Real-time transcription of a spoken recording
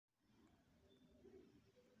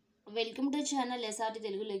Welcome to channel SRT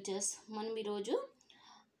Telugu Lectures. మనం ఈరోజు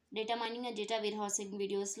data mining and data wear housing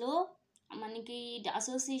వీడియోస్లో మనకి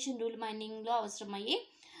అసోసియేషన్ రూల్ మైనింగ్లో అవసరమయ్యే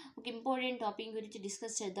ఒక ఇంపార్టెంట్ టాపిక్ గురించి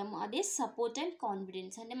డిస్కస్ చేద్దాము. అదే సపోర్ట్ అండ్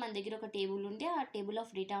కాన్ఫిడెన్స్. అంటే మన దగ్గర ఒక టేబుల్ ఉంటే ఆ టేబుల్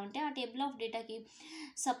ఆఫ్ డేటా ఉంటే ఆ టేబుల్ ఆఫ్ డేటాకి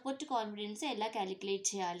సపోర్ట్ కాన్ఫిడెన్స్ ఎలా క్యాలిక్యులేట్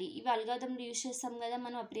చేయాలి. ఇవి అల్గారిథంలు యూజ్ చేస్తాం కదా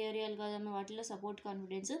మనం, అప్రియోరి అల్గారిథం, వాటిలో సపోర్ట్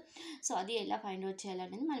కాన్ఫిడెన్స్. సో అది ఎలా ఫైండ్ అవుట్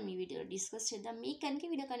చేయాలనేది మనం ఈ వీడియోలో డిస్కస్ చేద్దాం. మీకు కనుక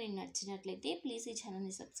వీడియో కానీ నచ్చినట్లయితే ప్లీజ్ ఈ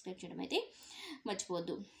ఛానల్ని సబ్స్క్రైబ్ చేయడం అయితే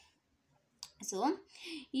మర్చిపోవద్దు. సో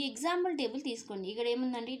ఈ ఎగ్జాంపుల్ టేబుల్ తీసుకోండి. ఇక్కడ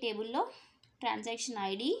ఏముందండి, ఈ టేబుల్లో transaction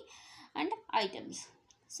ID and items.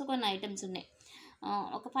 So కొన్ని ఐటమ్స్ ఉన్నాయి,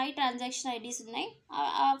 ఒక 5 ట్రాన్సాక్షన్ ఐడీస్ ఉన్నాయి.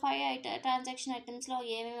 ఆ 5 ట్రాన్సాక్షన్ ఐటమ్స్లో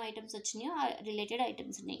ఏమేమి ఐటమ్స్ వచ్చినాయో ఆ రిలేటెడ్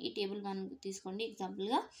ఐటమ్స్ ఉన్నాయి. ఈ టేబుల్ మనం తీసుకోండి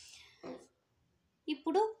ఎగ్జాంపుల్గా.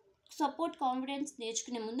 ఇప్పుడు సపోర్ట్ కాన్ఫిడెన్స్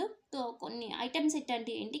నేర్చుకునే ముందు కొన్ని ఐటమ్ సెట్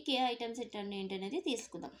అంటే ఏంటి, కే ఐటమ్ సెట్ అంటే ఏంటి అనేది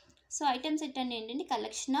తీసుకుందాం. సో ఐటమ్ సెట్ అంటే ఏంటంటే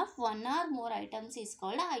collection of 1 or more items is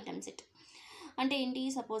called item set. అంటే ఏంటి,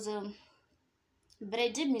 సపోజ్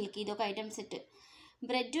బ్రెడ్ మిల్క్ ఇది ఒక item set,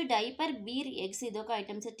 bread diaper beer eggs ఇది ఒక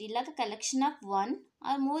ఐటమ్ సెట్. ఇలాగ collection of 1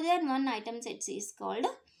 or more than 1 item sets is called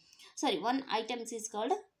 1 items is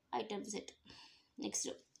called item set. Next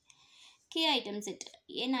K item set,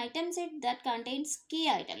 an item set that contains K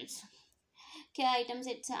items. K item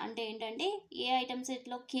sets అంటే ఏంటంటే ఏ item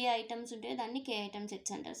సెట్లో కే items ఉంటే దాన్ని కే item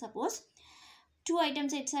sets అంటారు. Suppose 2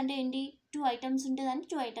 item sets అంటే ఏంటి, 2 items ఉంటే దాన్ని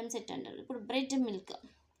 2 ఐటమ్ సెట్ అంటారు. ఇప్పుడు బ్రెడ్ మిల్క్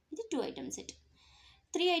ఇది 2 ఐటమ్ సెట్.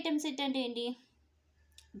 3 ఐటమ్ సెట్ అంటే ఏంటి,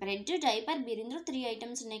 బ్రెడ్ డైపర్ బీర్, ఇందులో 3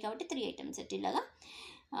 ఐటమ్స్ ఉన్నాయి కాబట్టి 3 ఐటమ్ సెట్. ఇలాగా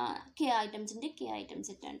కే ఐటమ్స్ ఉంటే కే ఐటమ్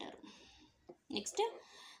సెట్ అంటారు. నెక్స్ట్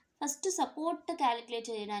ఫస్ట్ సపోర్ట్ క్యాలిక్యులేట్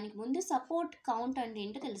చేయడానికి ముందు సపోర్ట్ కౌంట్ అంటే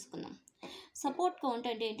ఏంటో తెలుసుకుందాం. సపోర్ట్ కౌంట్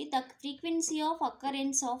అంటే ఏంటి, the frequency of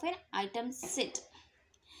occurrence of an item set.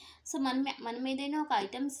 So మనం ఏదైనా ఒక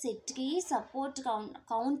ఐటమ్ సెట్కి సపోర్ట్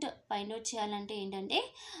కౌంట్ ఫైండ్ అవుట్ చేయాలంటే ఏంటంటే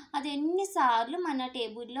అది ఎన్నిసార్లు మన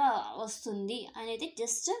టేబుల్లో వస్తుంది అనేది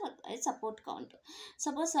just support count.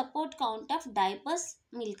 Suppose support count of diapers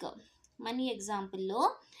milk. మన ఎగ్జాంపుల్లో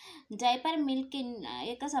డైపర్ మిల్క్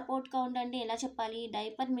యొక్క సపోర్ట్ కౌంట్ అంటే ఎలా చెప్పాలి,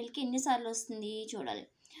 డైపర్ మిల్క్ ఎన్నిసార్లు వస్తుంది చూడాలి.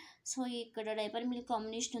 సో ఇక్కడ డైపర్ మిల్క్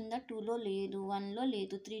కాంబినేషన్ ఉందా, 2లో లేదు, 1లో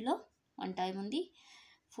లేదు, 3లో 1 టైం ఉంది,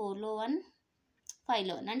 4లో 1,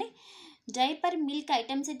 5లో 1. అంటే డైపర్ మిల్క్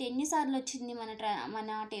ఐటమ్ సెట్ ఎన్నిసార్లు వచ్చింది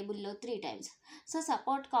మన టేబుల్లో, 3 times. So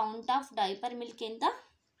support count of diaper milk ఎంత,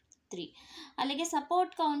 3. అలాగే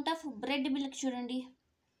support count of bread milk చూడండి,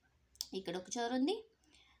 ఇక్కడ ఒకసారి ఉంది,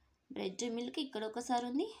 బ్రెడ్ మిల్క్ ఇక్కడ ఒకసారి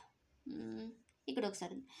ఉంది, ఇక్కడ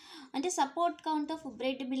ఒకసారి ఉంది. అంటే support count of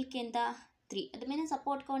bread milk ఎంత, 3. అదేమైనా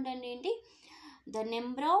సపోర్ట్ కౌంట్ అంటే ఏంటి, the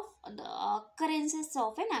number of the occurrences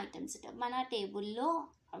of an item set. మన టేబుల్లో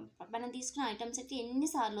మనం తీసుకున్న ఐటమ్ సెట్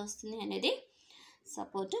ఎన్నిసార్లు వస్తుంది అనేది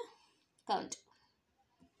సపోర్ట్ కౌంట్.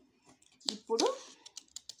 ఇప్పుడు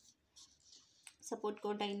సపోర్ట్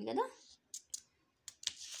కౌంట్ అయింది కదా.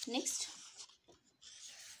 Next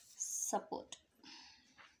support.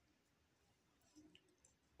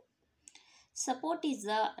 Support is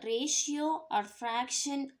the ratio or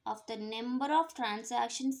fraction of the number of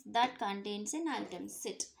transactions that contains an item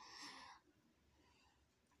set.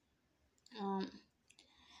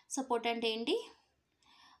 Support అంటే ఏంటి,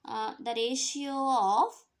 the ratio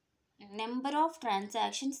of number of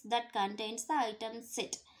transactions that contains the item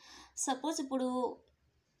set. Suppose ఇప్పుడు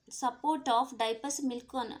support of diapers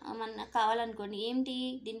milk మన కావాలనుకోండి, ఏంటి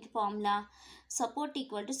దీనికి formula, support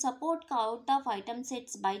equal to support count of item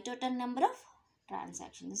sets by total number of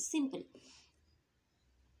transactions. Simple.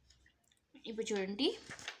 ఇప్పుడు చూడండి,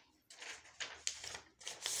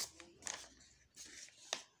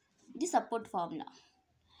 ఇది support formula.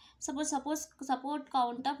 Suppose support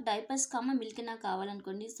count of diapers milk నాకు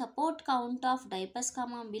కావాలనుకోండి, support count of diapers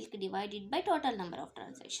milk divided by total number of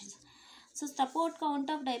transactions. So support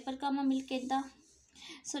count of diaper milk ఎంత,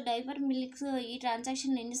 so diaper milks ఈ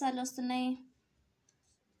transaction ఎన్నిసార్లు వస్తున్నాయి.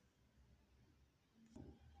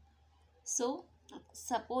 So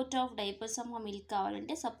support of diapers milk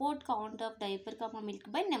కావాలంటే support count of diaper milk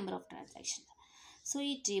by number of transaction. So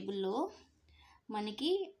ఈ టేబుల్లో మనకి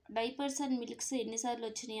diapers and milks ఎన్నిసార్లు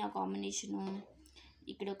వచ్చినాయి ఆ కాంబినేషను,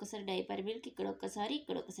 ఇక్కడ ఒకసారి డైపర్ మిల్క్, ఇక్కడ ఒకసారి,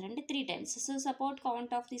 ఇక్కడ ఒకసారి, అంటే 3 times. So support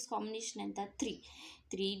count of this combination ఎంత,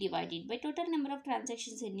 3 divided by total number of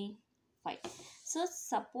transactions ఎన్ని, 5. So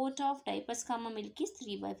support of diapers milk is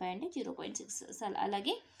 3/5 అంటే 0.6.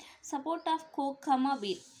 అలాగే support of coke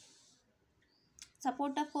beer,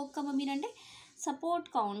 support of coke beer అంటే support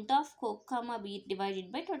count of coke beer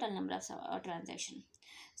divided by total number of transaction.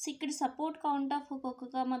 So ఇక్కడ support count of coke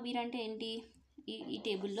beer అంటే ఏంటి, ఈ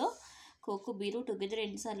టేబుల్లో coke beer together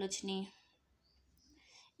ఎన్నిసార్లు వచ్చినాయి,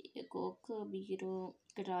 కోక్ బీరో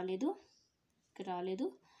ఇక్కడ రాలేదు,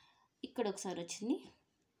 ఇక్కడ ఒకసారి వచ్చింది,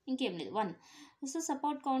 ఇంకేం లేదు 1. So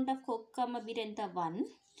support count of coke Kamma beer ఎంత 1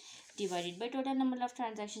 divided by total number of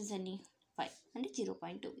transactions అన్ని 5 అంటే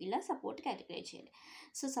 0.2. ఇలా సపోర్ట్ క్యాలిక్యులేట్ చేయాలి.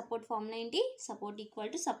 సో సపోర్ట్ ఫార్ములా ఏంటి? Support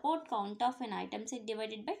equal to support count of an item set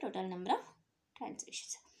divided by total number of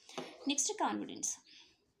transactions. Next confidence.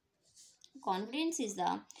 Confidence is the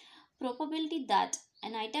probability that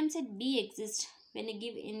an item set B exists when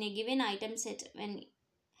in a given item set when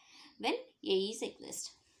A is exist.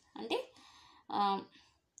 అంటే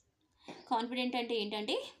confident అంటే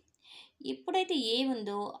ఏంటంటే ఎప్పుడైతే ఏ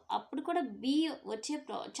ఉందో అప్పుడు కూడా B వచ్చే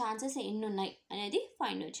chances ఎన్ని ఉన్నాయి అనేది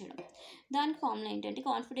ఫైండ్ అవుట్ చేయడం. దానికి ఫార్ములా ఏంటంటే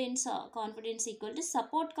confidence equal to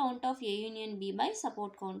support count of A union B by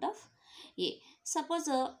support count of A. Suppose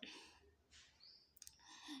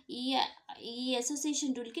ఈ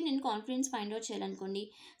అసోసియేషన్ రూల్కి నేను కాన్ఫిడెన్స్ ఫైండ్ అవుట్ చేయాలనుకోండి.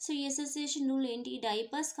 సో ఈ అసోసియేషన్ రూల్ ఏంటి?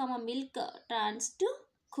 Diapers comma milk trans to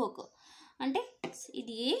cocoa. అంటే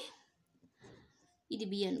ఇది ఏ, ఇది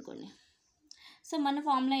బి అనుకోండి. సో మన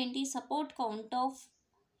ఫార్ములా ఏంటి? Support count of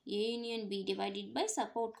A union B divided by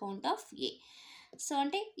support count of A. So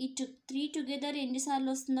అంటే ఈ 3 టుగెదర్ ఎన్నిసార్లు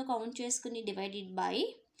వస్తుందో కౌంట్ చేసుకుని డివైడెడ్ బై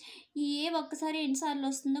ఈ ఏ ఒక్కసారి ఎన్నిసార్లు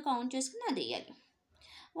వస్తుందో కౌంట్ చేసుకుని అది వేయాలి.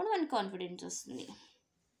 అప్పుడు మనకి కాన్ఫిడెన్స్ వస్తుంది.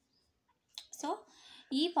 సో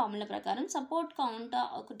ఈ ఫార్ములా ప్రకారం support count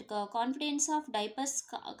confidence of diapers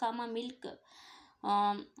comma milk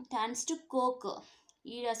trans to coke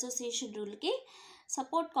ఈ association రూల్కి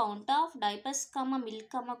support count of diapers comma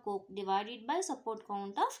milk comma coke divided by support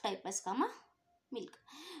count of diapers comma milk.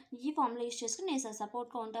 ఈ ఫార్ములా యూస్ చేసుకుని నేను support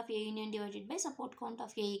count of A union divided by support count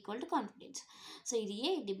of A equal to confidence. So ఇది ఏ,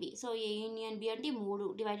 ఇది B. So A union B అంటే 3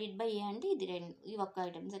 divided by ఏ అంటే ఇది 2. ఈ ఒక్క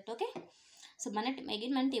ఐటమ్ సెట్. ఓకే. సో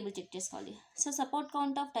మనం టేబుల్ చెక్ చేసుకోవాలి. So support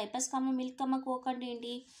count of diapers comma milk comma coke అంటే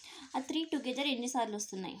ఏంటి? ఆ 3 టుగెదర్ ఎన్నిసార్లు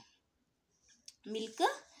వస్తున్నాయి? మిల్క్,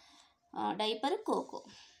 డైపర్, కోకో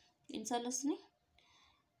ఎన్నిసార్లు వస్తున్నాయి?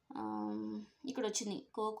 ఇక్కడ వచ్చింది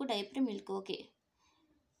కోకు, డైపర్, మిల్క్. ఓకే.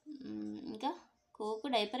 ఇంకా కోకు,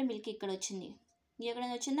 డైపర్, మిల్క్ ఇక్కడ వచ్చింది.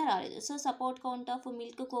 ఎక్కడైనా వచ్చిందా? రాలేదు. So support count of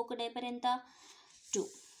milk, Coke, diaper ఎంత? 2.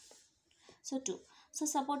 So 2. So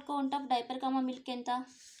support count of diaper comma milk ఎంత?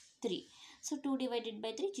 3. So 2 divided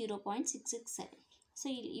by 3 0.667. సో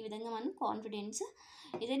ఈ విధంగా మనం కాన్ఫిడెన్స్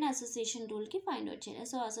ఏదైనా అసోసియేషన్ రూల్కి ఫైండ్ అవుట్ చేయాలి.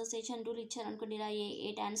 సో అసోసియేషన్ రూల్ ఇచ్చారనుకోండి ఇలా ఏ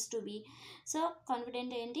tans to be. So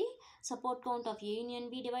confident ఏంటి? Support count of A union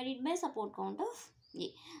B divided by support count of ఏ.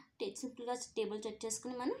 సింపుల్గా టేబుల్ చెక్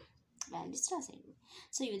చేసుకుని మనం వాల్యూస్ రాసేయండి.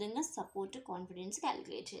 సో ఈ విధంగా సపోర్ట్ కాన్ఫిడెన్స్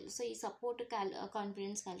క్యాలిక్యులేట్ చేయాలి. సో ఈ సపోర్ట్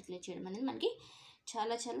కాన్ఫిడెన్స్ క్యాలిక్యులేట్ చేయడం అనేది మనకి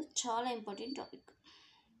చాలా చాలా చాలా ఇంపార్టెంట్ టాపిక్.